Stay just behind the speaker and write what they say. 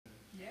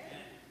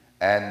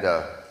And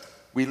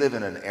we live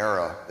in an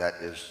era that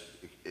is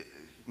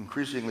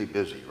increasingly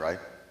busy, right?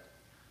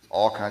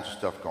 All kinds of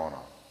stuff going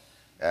on.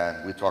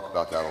 And we talk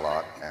about that a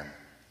lot,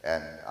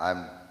 and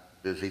I'm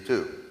busy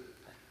too.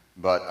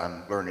 But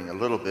I'm learning a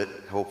little bit,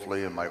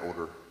 hopefully in my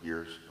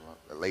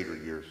later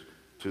years,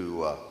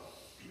 to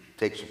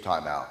take some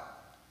time out,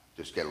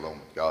 just get alone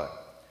with God.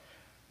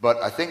 But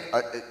I think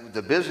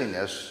the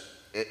busyness,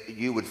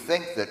 you would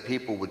think that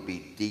people would be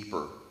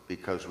deeper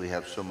because we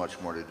have so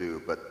much more to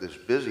do, but this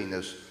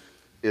busyness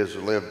is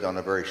lived on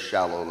a very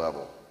shallow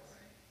level,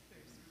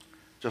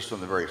 just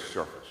on the very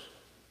surface.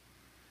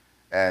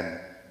 And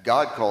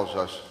God calls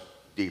us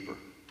deeper.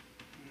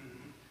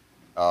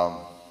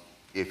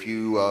 If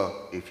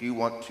you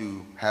want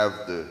to have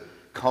the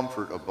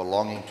comfort of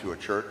belonging to a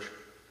church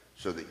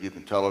so that you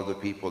can tell other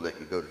people that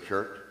you go to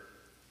church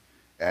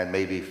and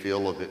maybe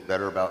feel a bit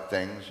better about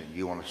things, and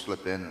you want to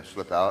slip in and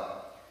slip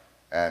out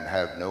and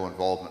have no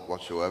involvement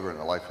whatsoever in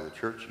the life of the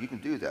church, you can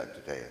do that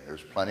today. And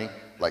there's plenty,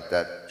 like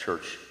that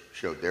church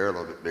showed there, a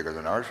little bit bigger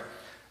than ours.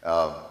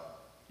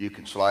 You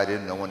can slide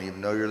in, no one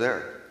even know you're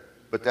there.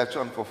 But that's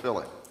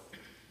unfulfilling.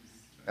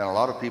 And a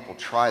lot of people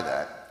try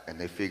that, and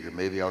they figure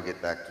maybe I'll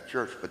get back to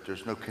church, but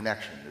there's no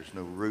connection, there's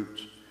no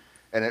roots.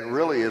 And it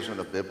really isn't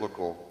a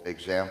biblical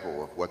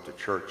example of what the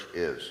church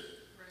is.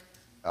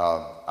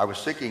 I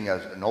was thinking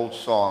as an old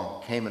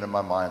song came into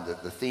my mind,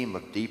 that the theme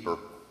of deeper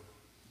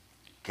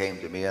came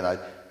to me, and I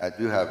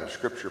do have a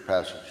scripture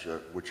passage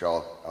which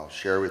I'll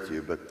share with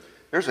you, but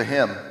there's a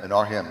hymn in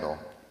our hymnal.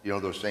 You know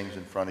those things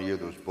in front of you,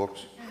 those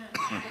books?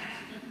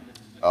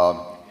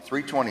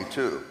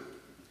 322.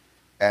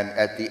 And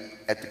at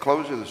the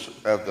close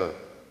of the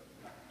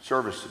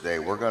service today,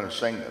 we're going to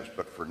sing this,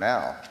 but for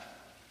now,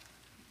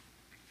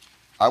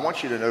 I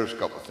want you to notice a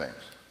couple of things.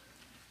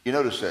 You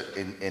notice that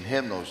in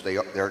hymnals,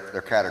 they're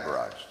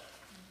categorized.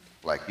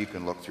 Like you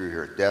can look through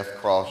here: death,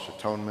 cross,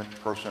 atonement,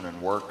 person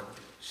and work,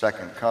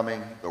 second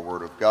coming, the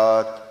word of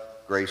God,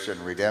 grace and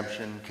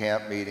redemption,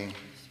 camp meeting.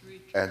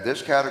 And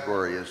this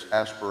category is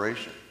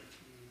aspiration.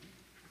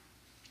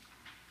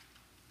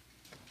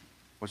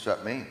 What's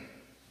that mean?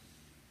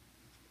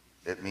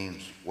 It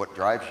means what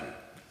drives you.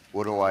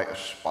 What do I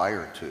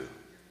aspire to?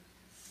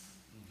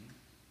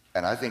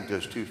 And I think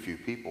there's too few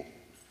people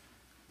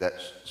that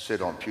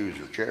sit on pews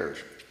or chairs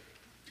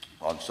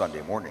on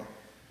Sunday morning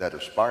that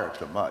aspire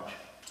to much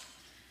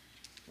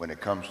when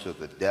it comes to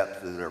the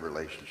depth of their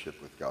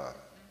relationship with God.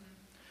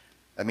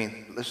 I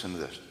mean, listen to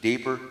this.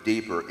 Deeper,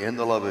 deeper in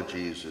the love of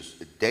Jesus,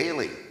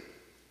 daily,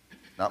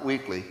 not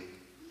weekly,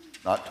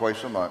 not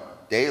twice a month,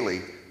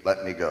 daily,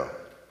 let me go.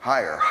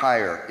 Higher,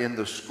 higher, in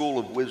the school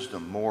of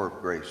wisdom, more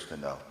of grace to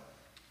know.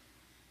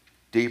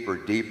 Deeper,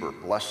 deeper,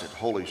 blessed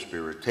Holy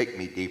Spirit, take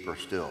me deeper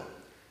still.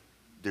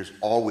 There's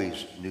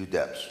always new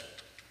depths.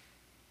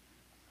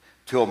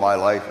 Till my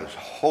life is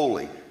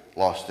wholly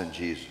lost in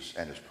Jesus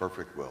and his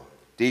perfect will.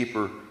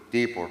 Deeper,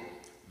 deeper,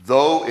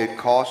 though it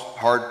costs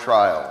hard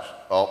trials.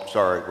 Oh,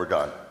 sorry, we're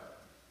done.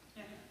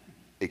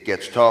 It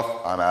gets tough,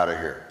 I'm out of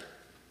here.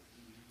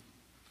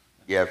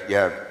 You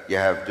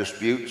have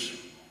disputes.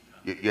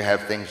 You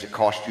have things that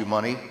cost you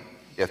money.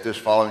 If this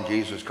following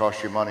Jesus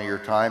costs you money, your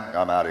time,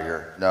 I'm out of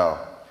here. No.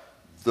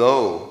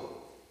 Though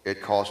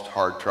it cost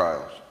hard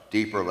trials,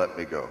 deeper let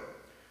me go.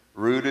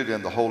 Rooted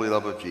in the holy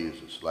love of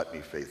Jesus, let me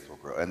faithful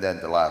grow. And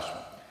then the last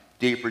one.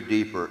 Deeper,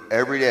 deeper,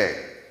 every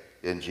day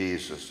in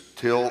Jesus,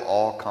 till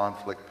all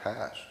conflict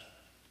past.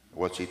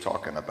 What's he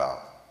talking about?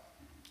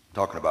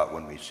 Talking about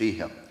when we see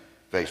him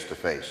face to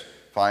face.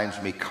 Finds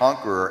me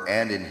conqueror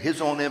and in his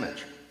own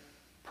image,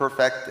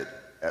 perfected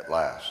at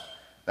last.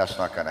 That's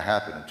not going to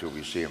happen until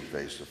we see him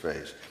face to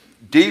face.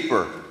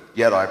 Deeper,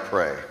 yet I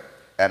pray,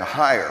 and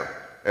higher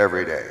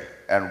every day,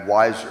 and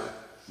wiser,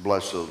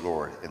 bless the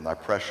Lord, in thy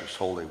precious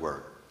holy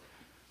word.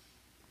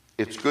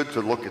 It's good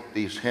to look at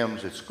these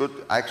hymns. It's good,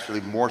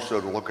 actually more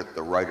so, to look at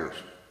the writers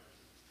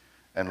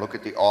and look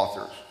at the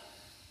authors.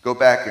 Go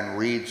back and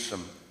read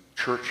some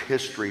church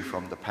history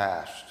from the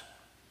past.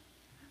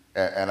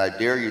 And I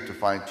dare you to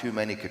find too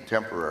many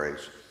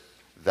contemporaries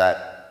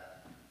that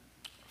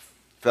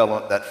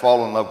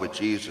fall in love with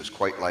Jesus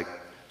quite like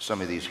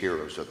some of these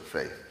heroes of the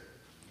faith,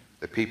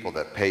 the people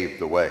that paved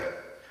the way.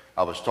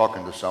 I was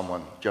talking to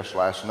someone just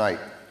last night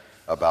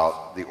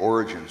about the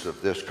origins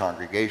of this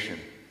congregation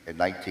in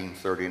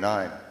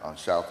 1939 on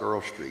South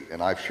Earl Street,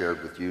 and I've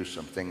shared with you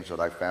some things that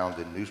I found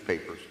in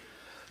newspapers.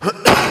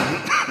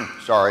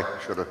 Sorry, I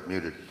should have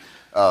muted.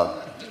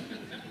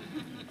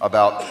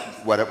 About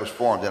when it was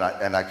formed,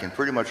 and I can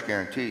pretty much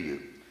guarantee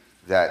you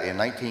that in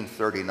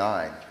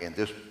 1939, in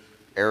this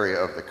area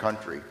of the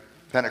country,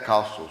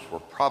 Pentecostals were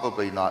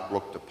probably not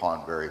looked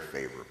upon very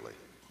favorably.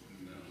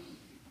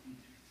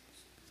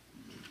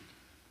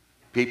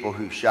 People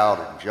who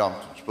shouted and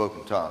jumped and spoke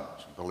in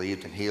tongues and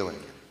believed in healing,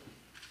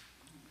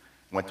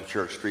 went to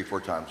church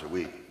 3-4 times a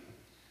week.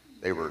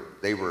 They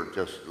were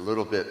just a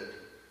little bit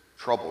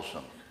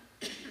troublesome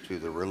to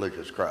the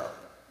religious crowd.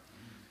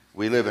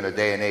 We live in a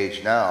day and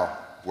age now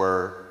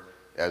where,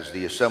 as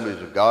the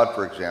Assemblies of God,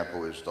 for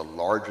example, is the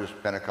largest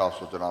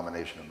Pentecostal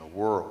denomination in the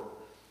world,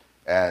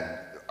 and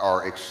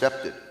are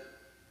accepted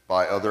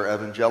by other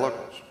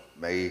evangelicals,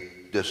 may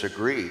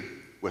disagree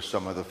with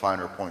some of the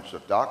finer points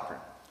of doctrine,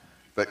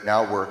 but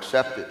now we're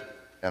accepted.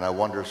 And I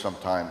wonder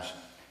sometimes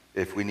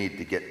if we need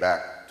to get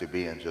back to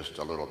being just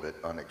a little bit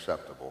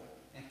unacceptable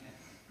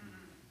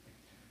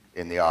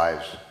in the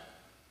eyes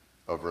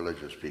of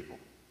religious people.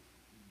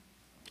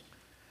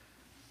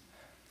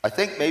 I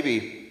think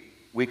maybe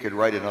we could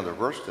write another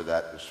verse to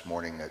that this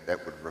morning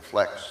that would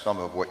reflect some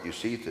of what you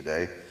see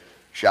today.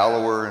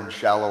 Shallower and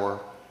shallower,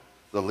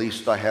 the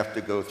least I have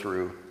to go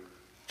through.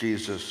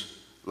 Jesus,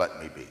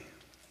 let me be.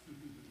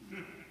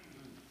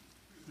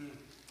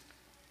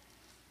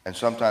 And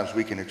sometimes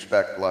we can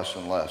expect less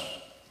and less.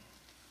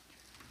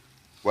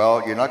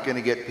 Well, you're not going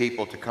to get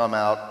people to come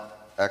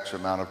out X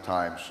amount of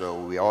time, so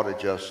we ought to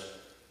just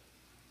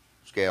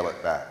scale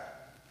it back.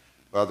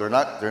 Well, they're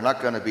not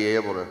going to be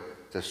able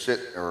to sit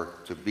or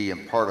to be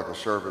in part of a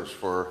service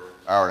for an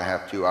hour and a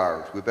half, 2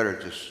 hours. We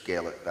better just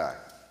scale it back.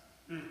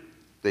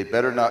 They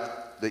better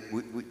not,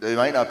 they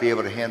might not be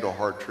able to handle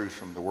hard truths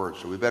from the Word,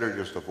 so we better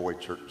just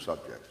avoid certain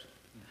subjects.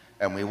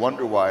 And we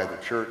wonder why the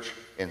church,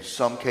 in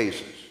some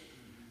cases,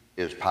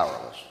 is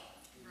powerless.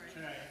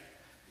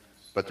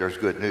 But there's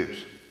good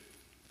news.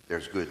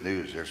 There's good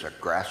news. There's a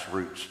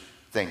grassroots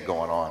thing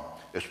going on,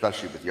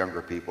 especially with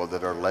younger people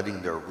that are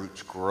letting their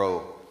roots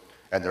grow.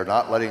 And they're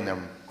not letting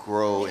them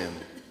grow in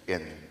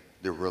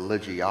the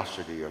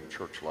religiosity of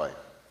church life.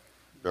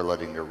 They're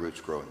letting their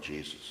roots grow in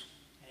Jesus.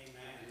 Amen.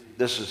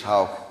 This is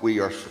how we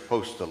are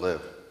supposed to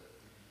live.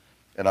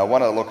 And I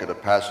want to look at a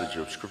passage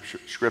of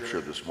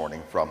scripture this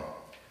morning from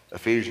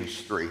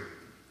Ephesians 3.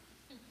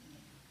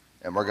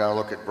 And we're going to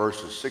look at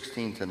verses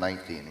 16 to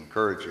 19.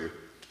 Encourage you,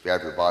 if you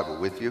have your Bible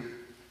with you,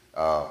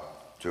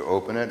 to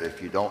open it.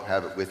 If you don't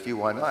have it with you,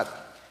 why not?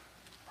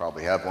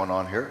 Probably have one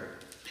on here.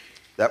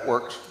 That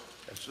works.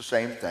 It's the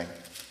same thing.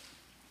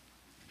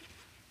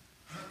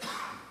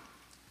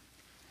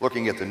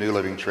 Looking at the New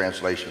Living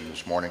Translation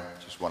this morning,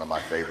 just one of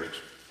my favorites.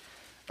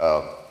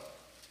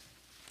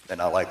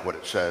 And I like what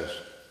it says.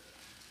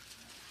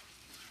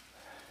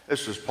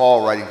 This is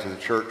Paul writing to the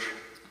church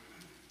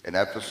in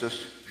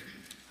Ephesus.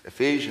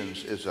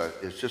 Ephesians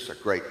is just a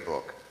great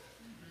book.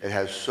 It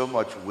has so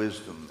much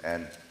wisdom,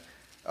 and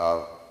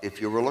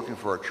if you were looking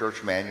for a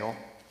church manual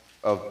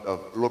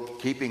of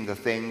keeping the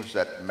things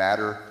that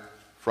matter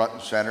front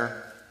and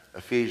center,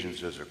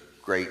 Ephesians is a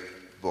great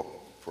book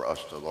for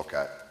us to look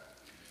at.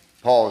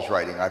 Paul is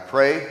writing, I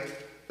pray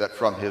that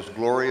from his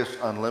glorious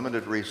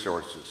unlimited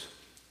resources,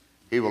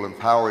 he will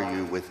empower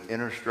you with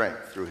inner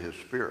strength through his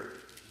Spirit.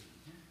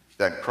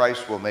 Then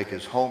Christ will make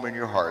his home in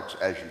your hearts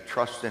as you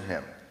trust in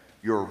him.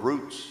 Your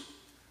roots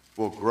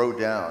will grow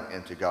down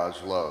into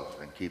God's love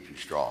and keep you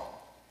strong.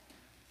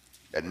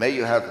 And may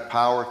you have the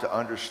power to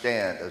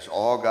understand, as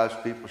all God's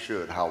people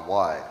should, how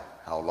wide,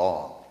 how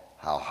long,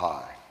 how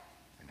high,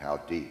 and how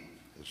deep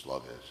his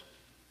love is.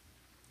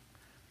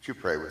 Would you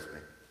pray with me?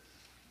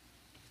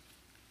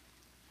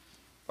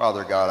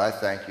 Father God, I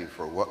thank you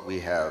for what we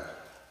have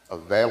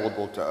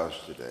available to us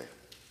today.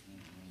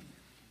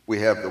 We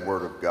have the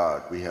Word of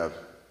God. We have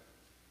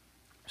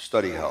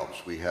study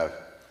helps. We have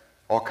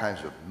all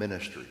kinds of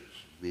ministries.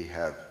 We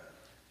have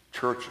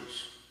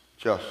churches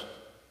just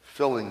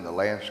filling the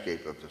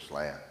landscape of this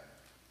land.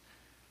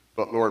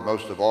 But Lord,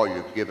 most of all,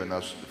 you've given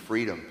us the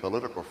freedom,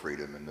 political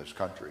freedom in this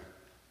country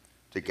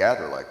to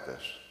gather like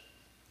this.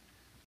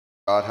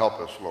 God, help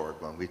us, Lord,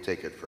 when we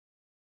take it for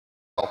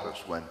help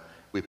us when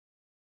we put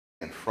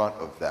in front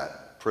of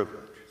that privilege.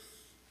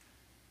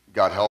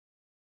 God, help us.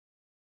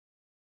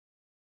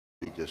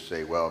 We just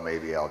say, well,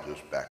 maybe I'll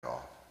just back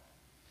off.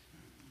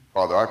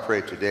 Father, I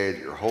pray today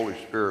that your Holy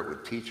Spirit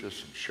would teach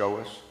us and show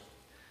us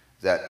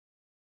that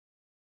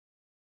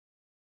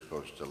we're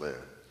supposed to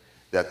live,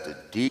 that the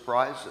deep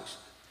prizes,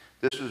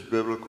 this is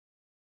biblical,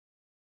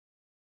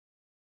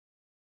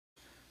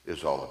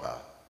 is all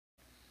about.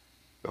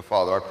 So,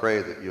 Father, I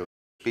pray that you'll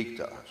speak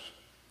to us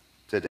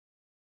today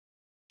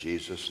in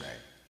Jesus' name.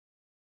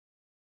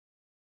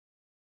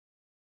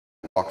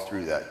 Walk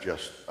through that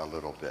just a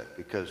little bit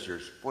because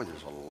there's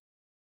a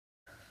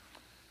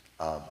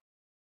lot.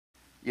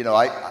 You know,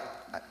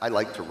 I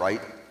like to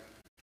write,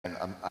 and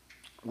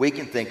we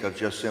can think of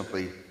just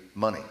simply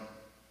money.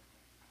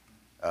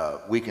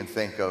 We can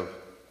think of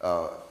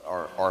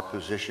our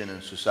position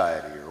in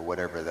society or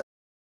whatever that.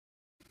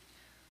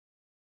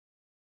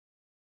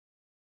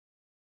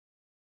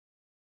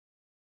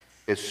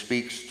 It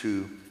speaks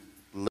to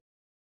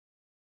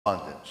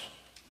abundance,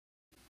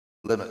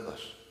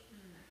 limitless.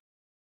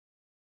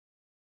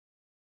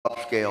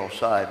 Upscale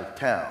side of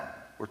town,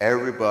 where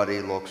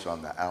everybody looks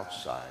on the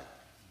outside.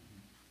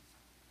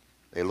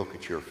 They look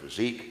at your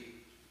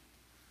physique,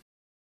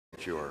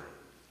 at your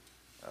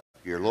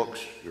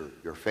looks,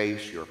 your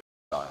face, your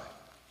side.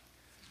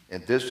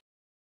 And this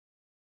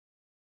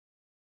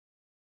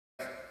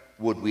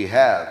would we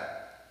have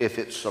if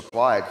it's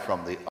supplied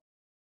from the. Do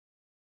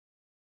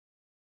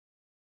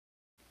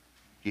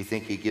you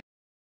think he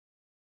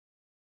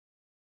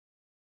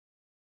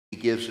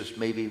gives us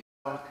maybe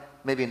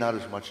not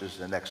as much as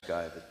the next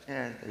guy, but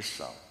there's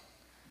some.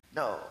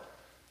 No.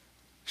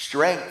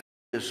 Strength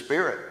is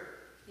spirit.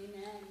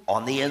 Amen.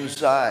 On the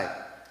inside.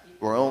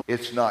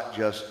 It's not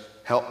just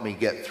help me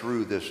get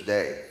through this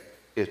day.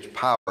 It's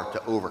power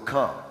to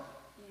overcome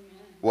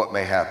what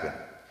may happen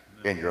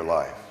in your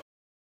life.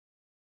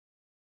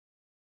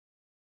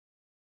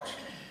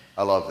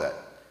 I love that.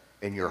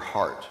 In your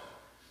heart.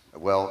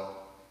 Well,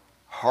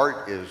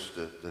 heart is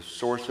the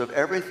source of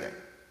everything.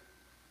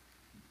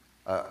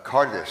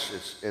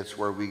 Carditis, it's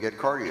where we get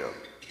cardio.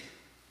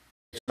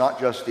 It's not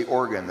just the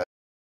organ that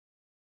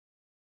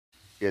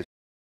is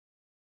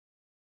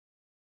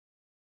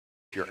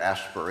your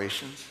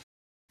aspirations.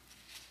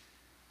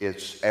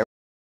 It's everything.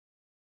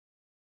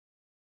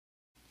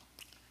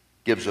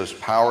 Gives us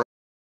power to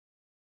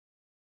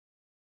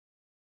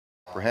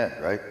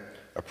comprehend, right?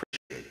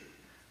 Appreciate.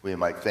 We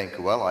might think,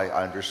 well, I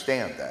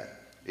understand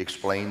that.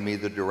 Explain me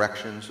the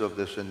directions of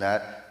this and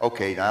that.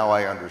 Okay, now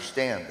I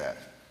understand that.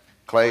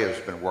 Clay has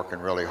been working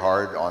really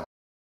hard on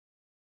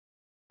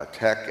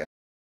tech, and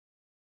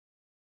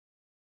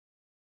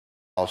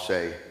I'll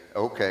say,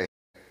 okay,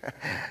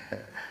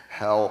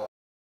 how do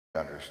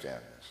you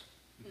understand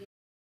this?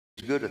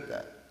 He's good at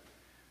that.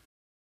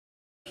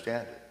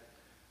 Understand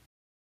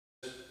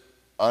it.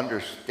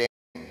 Understanding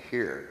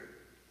here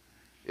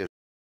is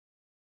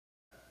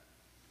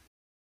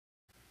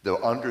the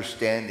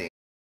understanding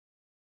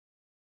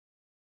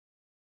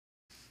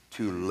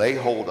to lay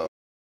hold of,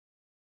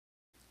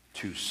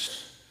 to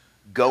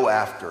go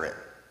after it.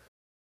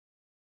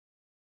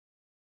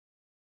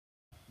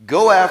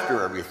 Go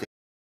after everything.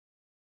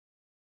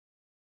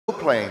 No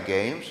playing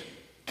games.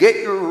 Get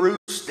your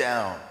roots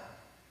down.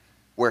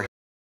 Where?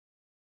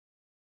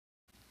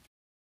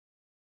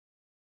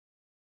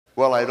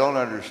 Well, I don't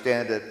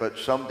understand it, but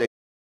someday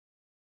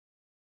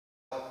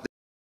I'll be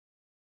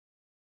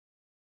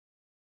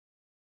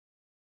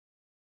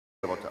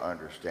able to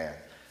understand.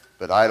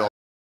 But I don't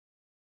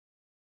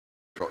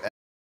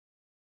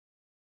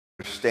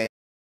understand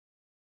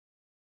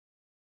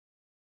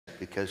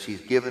because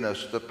he's given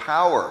us the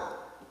power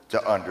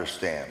to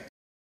understand.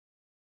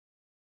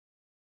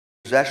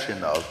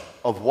 Possession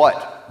of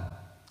what?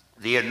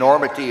 The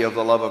enormity of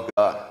the love of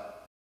God.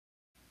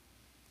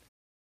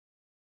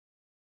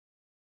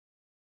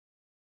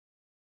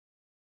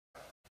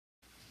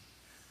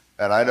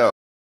 And I know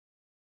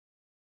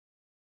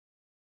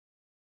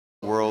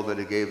the world that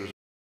he gave us,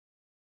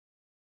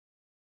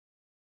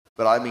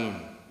 but I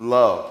mean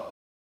love.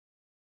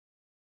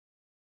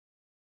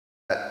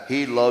 That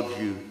he loves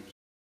you.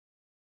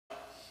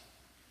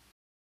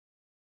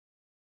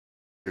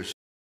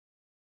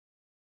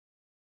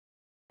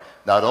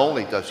 Not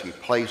only does he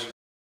place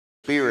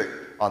spirit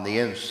on the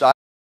inside,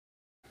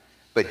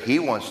 but he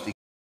wants to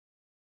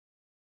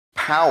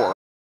power,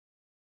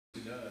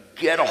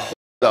 get a hold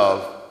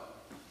of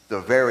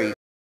the very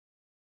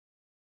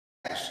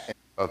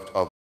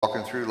of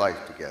walking through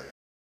life together.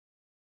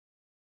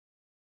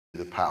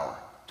 The power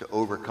to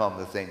overcome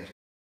the things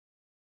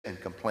and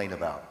complain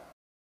about,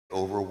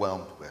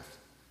 overwhelmed with.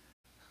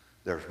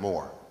 There's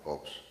more,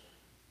 folks.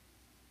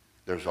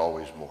 There's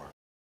always more.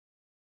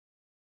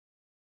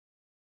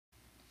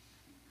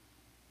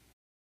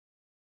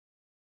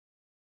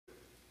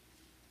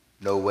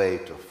 No way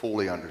to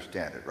fully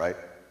understand it, right?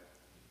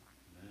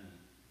 Amen.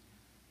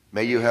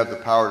 May you have the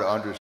power to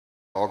understand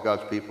all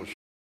God's people.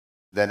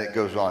 Then it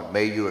goes on.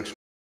 May you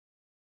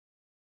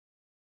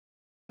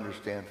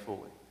understand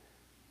fully.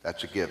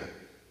 That's a given.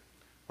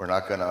 We're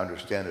not going to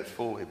understand it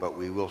fully, but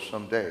we will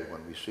someday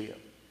when we see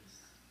him.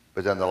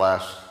 But then the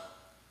last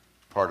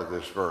part of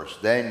this verse,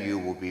 then you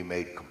will be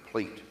made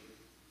complete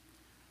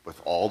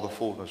with all the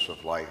fullness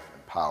of life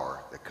and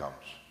power that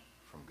comes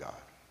from God.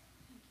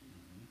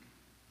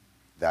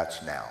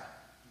 That's now.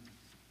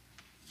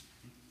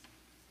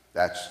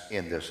 That's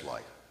in this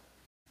life.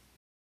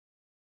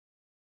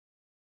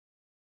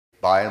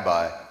 By and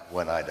by,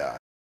 when I die.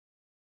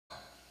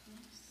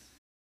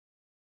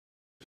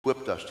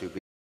 Equipped us to be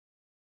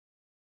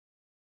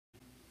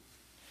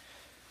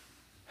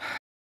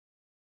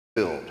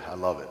filled. I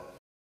love it.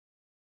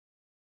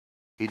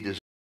 He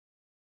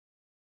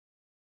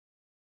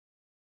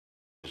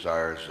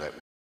desires that.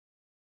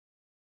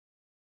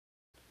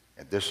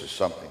 And this is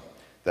something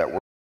that we're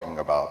talking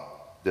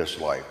about this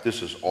life.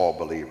 This is all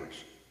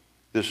believers.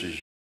 This is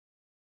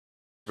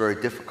very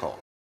difficult.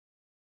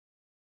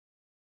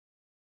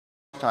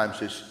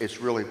 Sometimes it's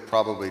really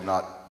probably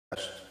not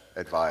best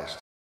advised.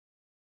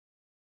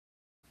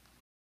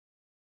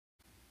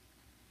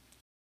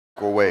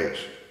 Ways.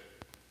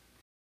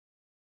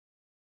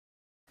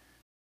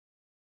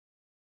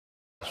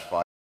 That's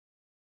fine.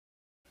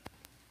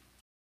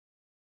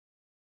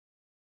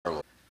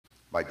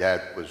 My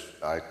dad was,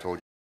 I told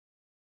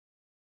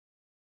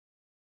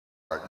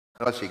you,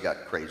 unless he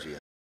got crazy.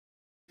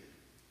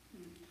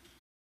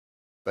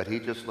 But he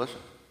just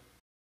listened.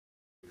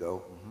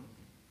 Go. Mm-hmm.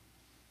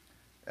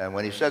 And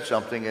when he said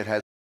something, it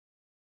had,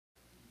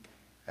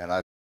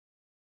 and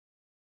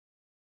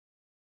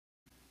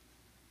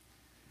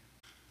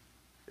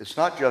it's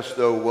not just,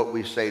 though, what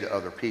we say to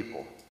other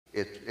people.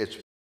 It's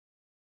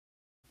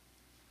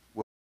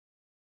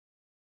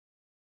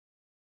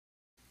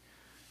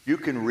You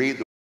can read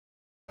the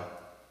Bible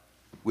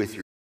with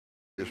your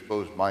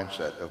disposed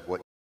mindset of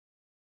what.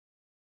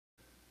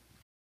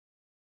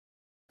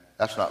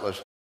 That's not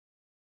listening.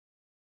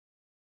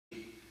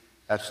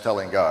 That's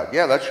telling God,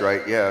 yeah, that's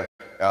right, yeah.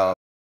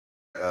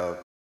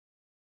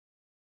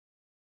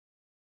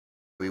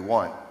 We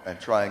want, and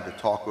trying to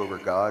talk over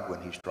God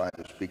when he's trying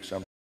to speak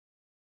something.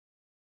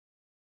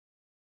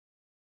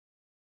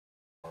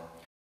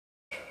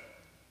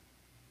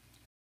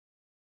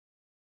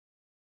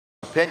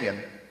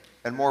 Opinion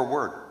and more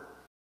word.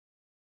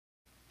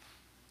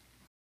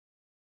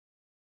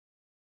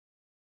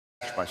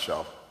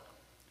 Myself.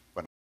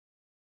 But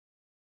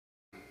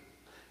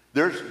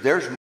there's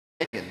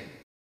opinion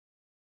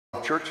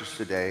of churches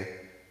today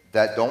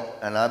that don't,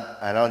 and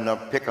I don't know,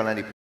 pick on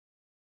any.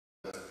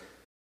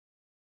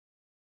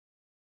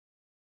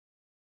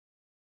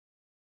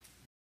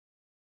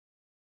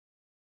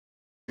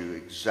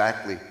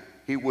 Exactly,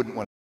 he wouldn't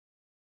want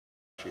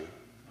to you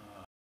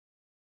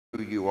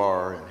who you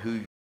are and who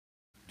you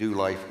do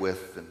life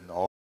with and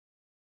all.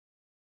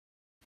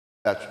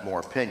 That's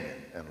more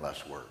opinion and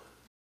less word.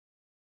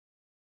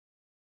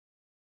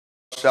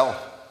 Self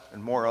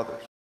and more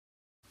others.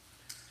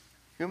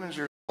 Humans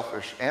are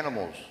selfish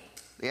animals.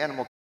 The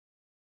animal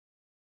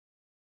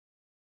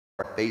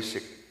are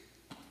basic.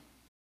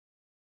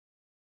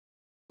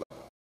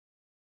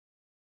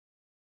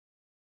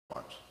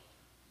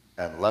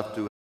 And left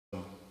to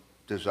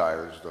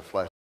desires the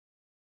flesh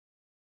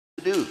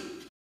to do.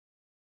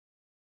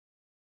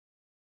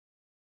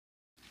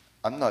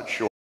 I'm not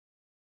sure.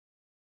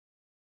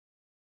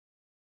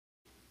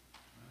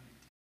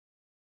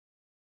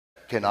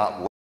 Cannot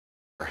work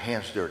their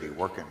hands dirty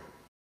working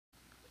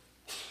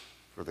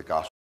for the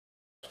gospel.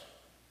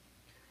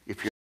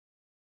 If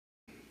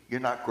you're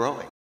not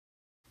growing.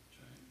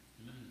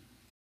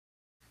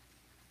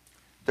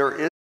 There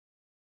is.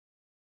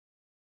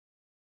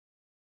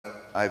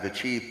 I've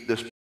achieved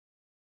this.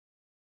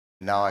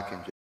 Now I can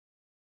just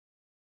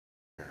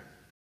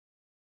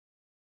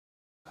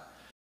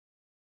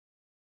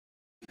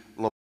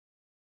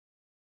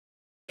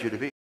you to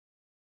be.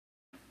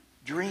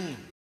 Dream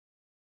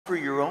for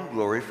your own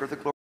glory, for the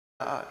glory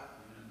of God.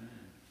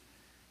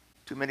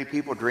 Too many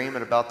people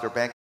dreaming about their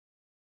bank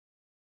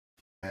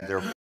and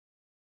their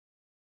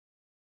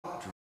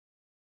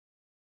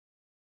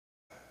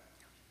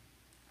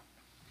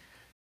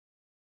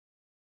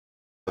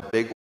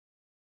big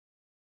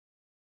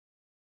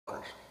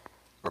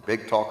or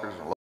big talkers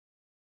and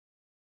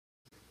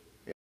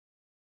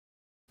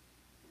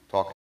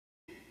talk,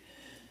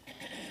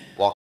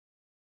 walk,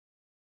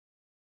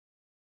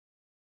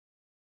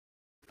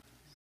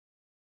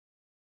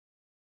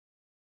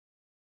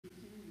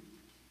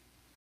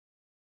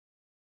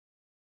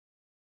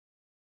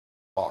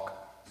 walk.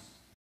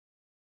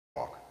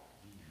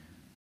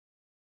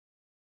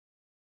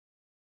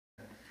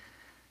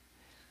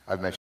 I've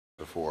mentioned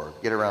before.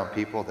 Get around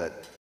people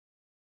that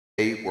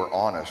they were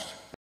honest.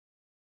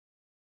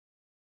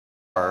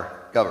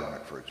 Our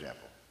government, for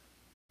example.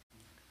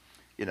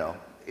 You know,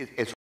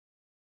 it's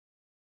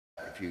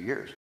a few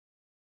years.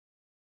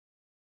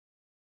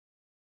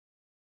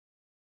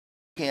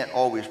 You can't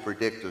always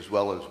predict as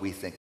well as we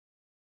think.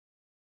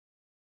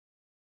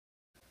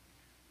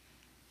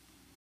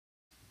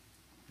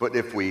 But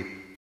if we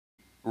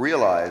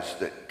realize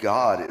that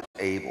God is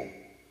able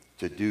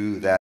to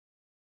do that,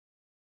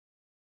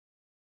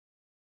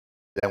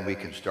 then we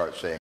can start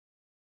saying,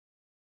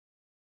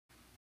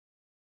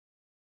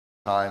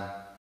 time,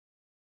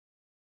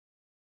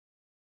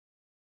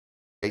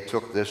 they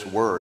took this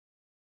word.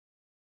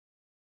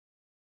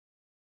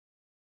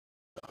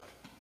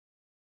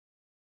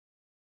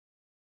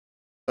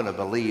 I'm going to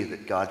believe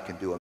that God can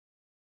do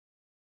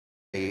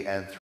it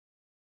and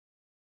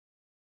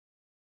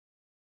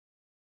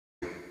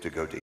to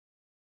go deep.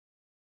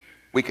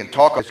 We can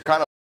talk, it's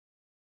kind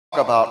of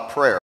about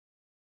prayer.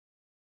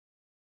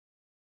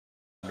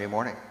 Sunday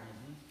morning.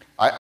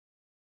 I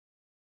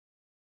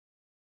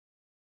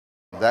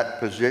that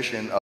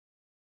position of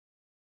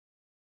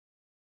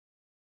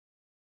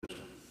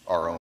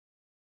our own.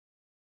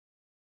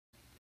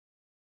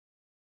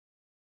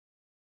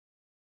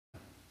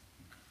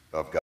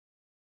 Of God.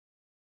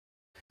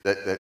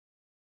 That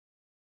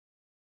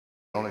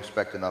don't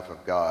expect enough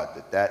of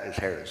God, that is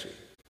heresy.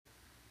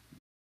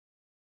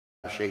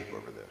 Shape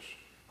over this.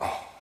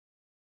 Oh.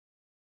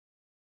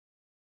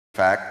 In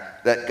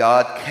fact, that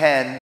God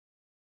can.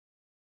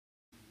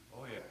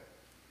 Oh yeah.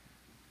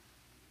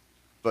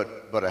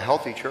 But a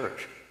healthy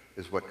church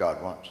is what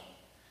God wants.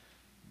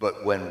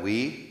 But when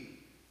we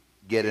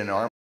get in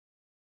our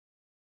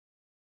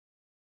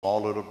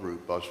small little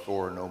group, us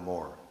four, no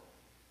more,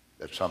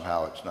 that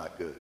somehow it's not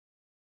good.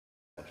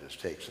 It just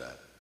takes that.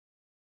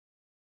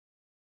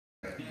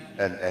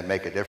 And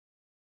make a difference.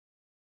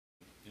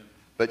 Yep.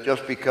 But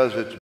just because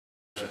it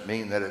doesn't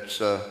mean that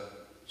it's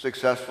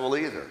successful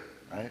either,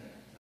 right?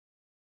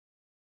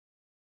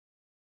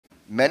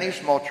 Many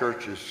small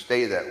churches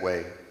stay that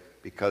way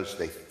because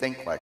they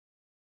think like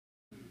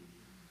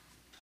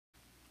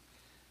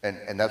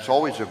And that's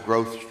always a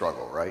growth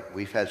struggle, right?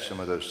 We've had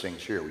some of those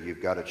things here where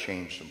you've got to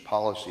change some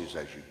policies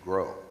as you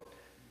grow.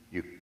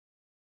 You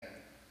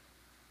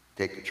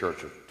take a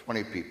church of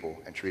 20 people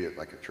and treat it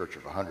like a church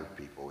of 100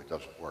 people. It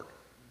doesn't work.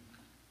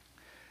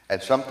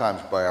 And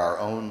sometimes by our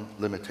own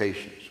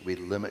limitations, we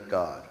limit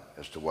God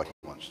as to what he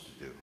wants to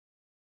do.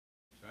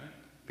 That's right.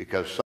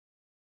 Because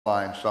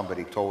sometimes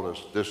somebody told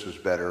us this is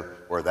better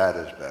or that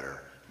is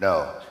better.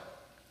 No,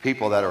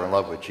 people that are in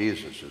love with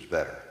Jesus is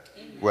better.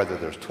 Amen. Whether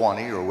there's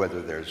 20 or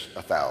whether there's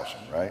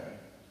 1,000, right?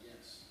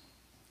 Yes.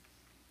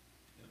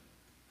 Yep.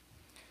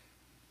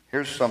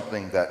 Here's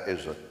something that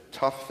is a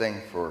tough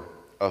thing for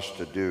us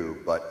to do,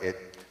 but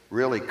it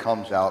really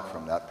comes out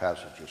from that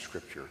passage of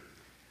Scripture.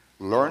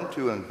 Learn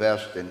to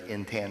invest in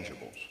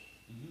intangibles.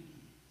 Mm-hmm.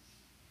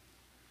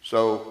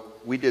 So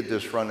we did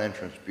this front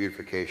entrance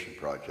beautification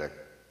project,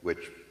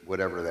 which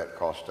whatever that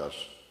cost us,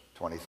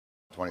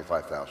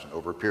 $25,000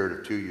 over a period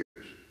of 2 years.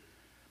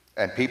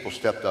 And people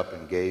stepped up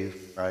and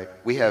gave, right?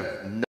 We have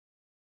no debt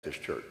at this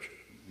church,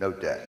 no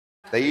debt.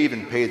 They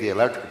even pay the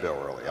electric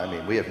bill early. I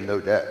mean, we have no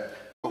debt.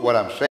 But what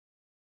I'm saying,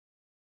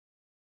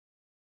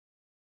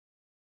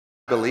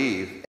 I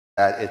believe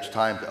that it's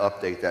time to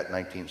update that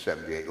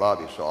 1978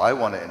 lobby. So I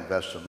want to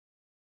invest some.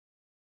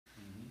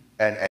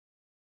 And you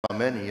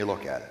come in and you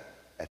look at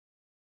it.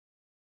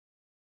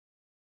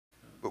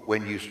 But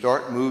when you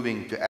start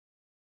moving to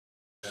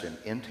invest in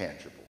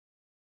intangible,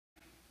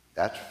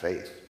 that's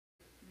faith.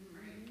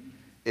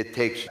 It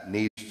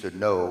needs to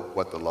know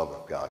what the love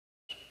of God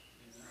is.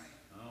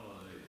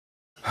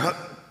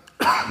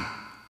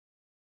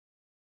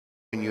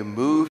 When you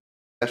move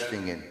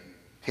investing in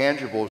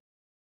tangibles,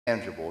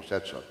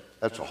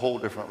 that's a whole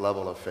different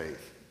level of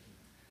faith.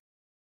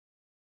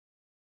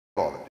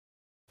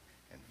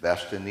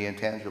 Invest in the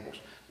intangibles.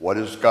 What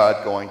is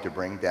God going to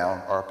bring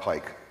down our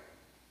pike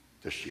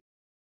this year?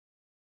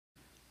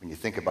 When you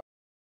think about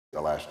the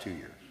last 2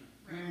 years,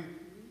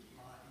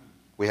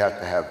 we have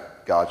to have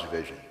God's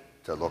vision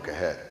to look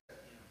ahead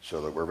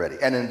so that we're ready.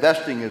 And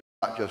investing is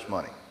not just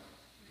money.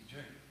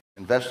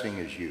 Investing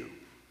is you.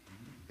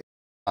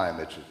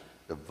 It's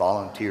the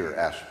volunteer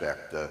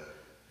aspect.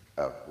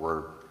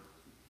 We're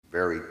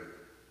very,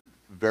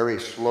 very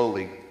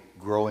slowly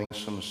growing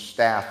some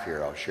staff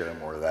here. I'll share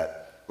more of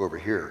that over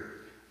here.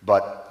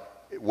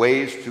 But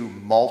ways to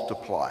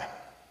multiply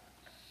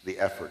the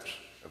efforts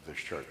of this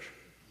church.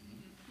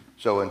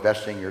 So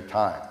investing your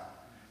time.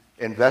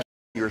 Invest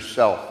in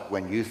yourself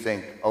when you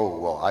think, oh,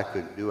 well, I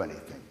couldn't do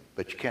anything.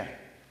 But you can.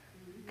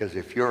 Because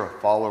if you're a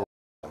follower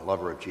and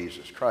lover of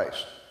Jesus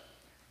Christ,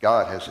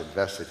 God has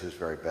invested his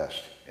very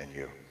best in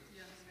you.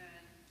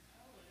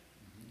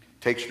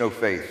 Takes no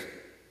faith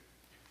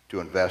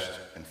to invest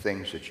in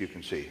things that you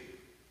can see.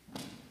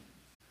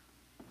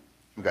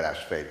 I'm going to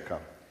ask Faye to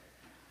come.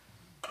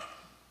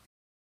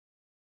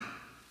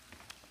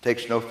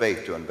 Takes no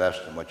faith to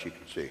invest in what you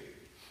can see.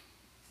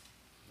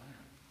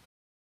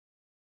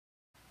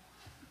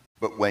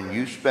 But when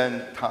you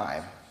spend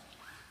time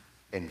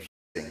investing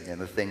in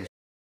the things,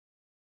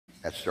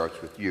 that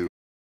starts with you,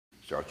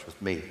 starts with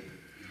me.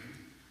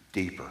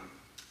 Deeper,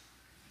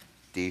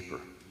 deeper,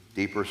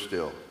 deeper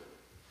still.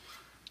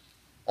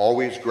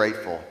 Always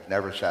grateful,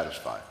 never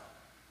satisfied.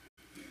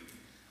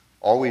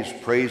 Always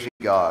praising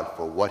God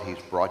for what he's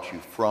brought you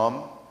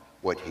from,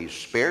 what he's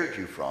spared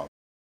you from,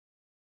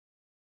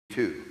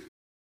 to.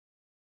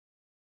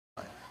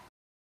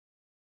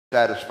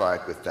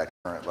 Satisfied with that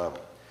current level.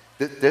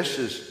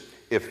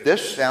 If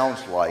this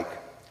sounds like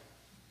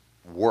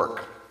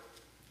work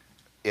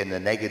in the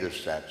negative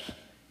sense,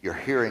 you're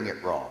hearing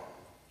it wrong.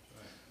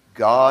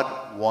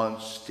 God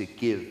wants to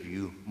give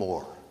you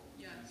more.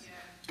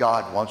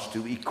 God wants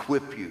to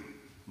equip you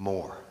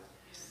more.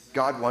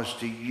 God wants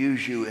to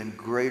use you in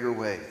greater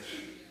ways.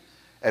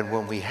 And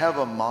when we have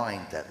a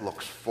mind that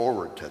looks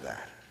forward to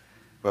that,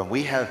 when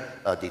we have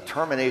a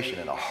determination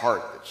and a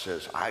heart that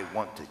says, I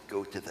want to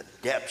go to the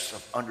depths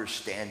of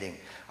understanding,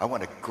 I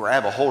want to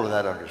grab a hold of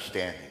that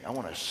understanding, I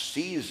want to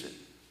seize it,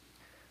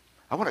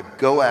 I want to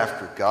go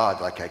after God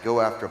like I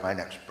go after my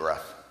next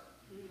breath.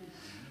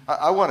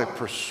 I want to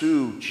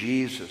pursue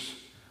Jesus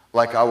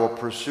like I will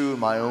pursue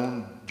my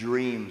own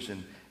dreams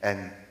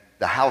and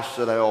the house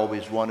that I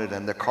always wanted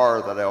and the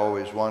car that I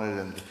always wanted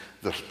and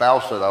the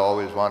spouse that I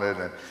always wanted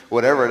and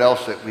whatever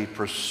else that we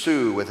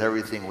pursue with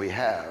everything we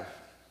have.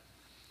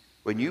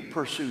 When you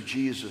pursue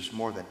Jesus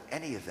more than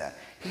any of that,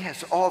 he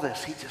has all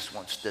this. He just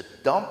wants to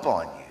dump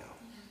on you.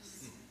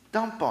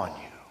 Dump on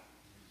you.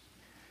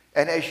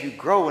 And as you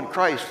grow in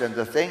Christ and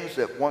the things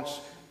that once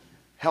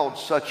held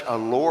such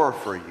allure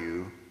for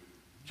you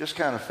just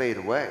kind of fade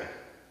away.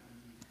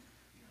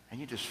 And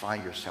you just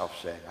find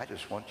yourself saying, I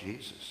just want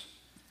Jesus.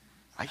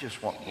 I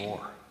just want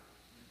more.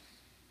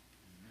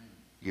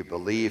 You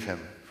believe him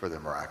for the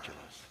miraculous.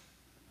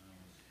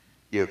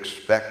 You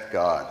expect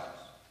God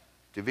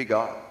to be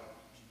God.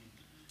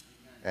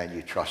 And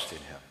you trust in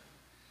him.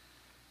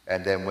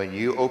 And then when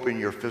you open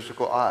your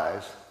physical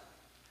eyes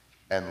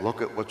and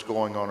look at what's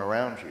going on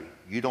around you,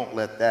 you don't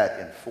let that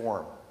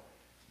inform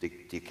the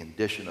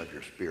condition of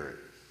your spirit.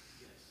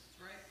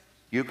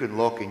 You can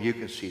look and you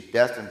can see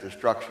death and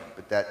destruction,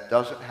 but that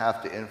doesn't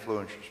have to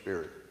influence your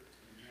spirit.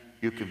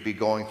 You could be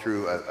going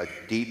through a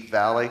deep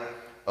valley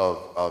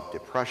of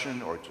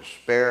depression or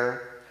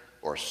despair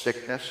or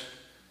sickness,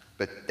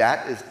 but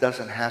that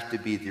doesn't have to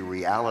be the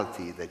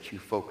reality that you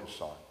focus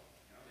on.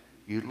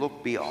 You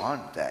look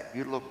beyond that.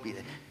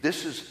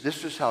 This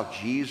is how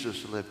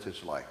Jesus lived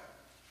his life,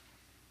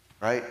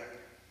 right?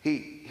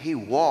 He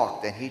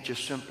walked, and he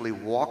just simply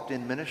walked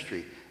in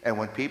ministry. And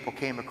when people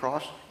came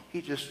across,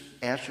 he just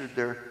answered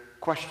their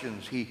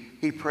questions.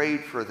 He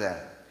prayed for them.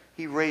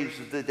 He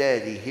raised the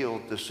dead. He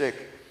healed the sick.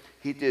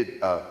 He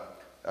did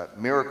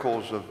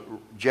miracles of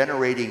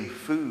generating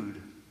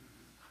food,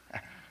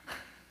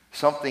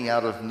 something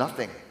out of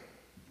nothing.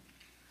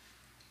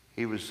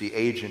 He was the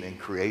agent in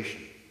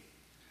creation,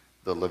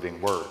 the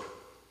living word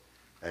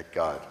that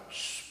God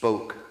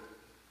spoke,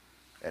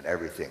 and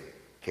everything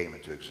came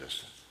into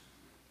existence.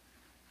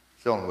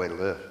 It's the only way to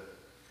live.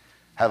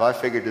 Have I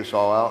figured this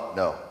all out?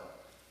 No,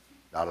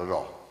 not at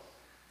all.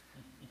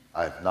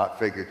 I have not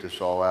figured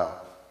this all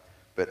out.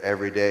 But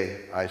every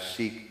day I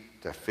seek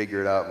to figure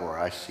it out more.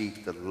 I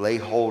seek to lay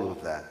hold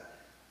of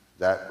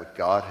that what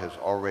God has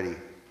already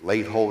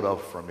laid hold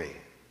of for me.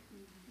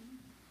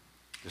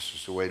 This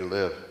is the way to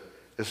live.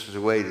 This is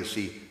the way to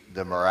see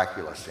the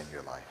miraculous in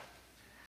your life.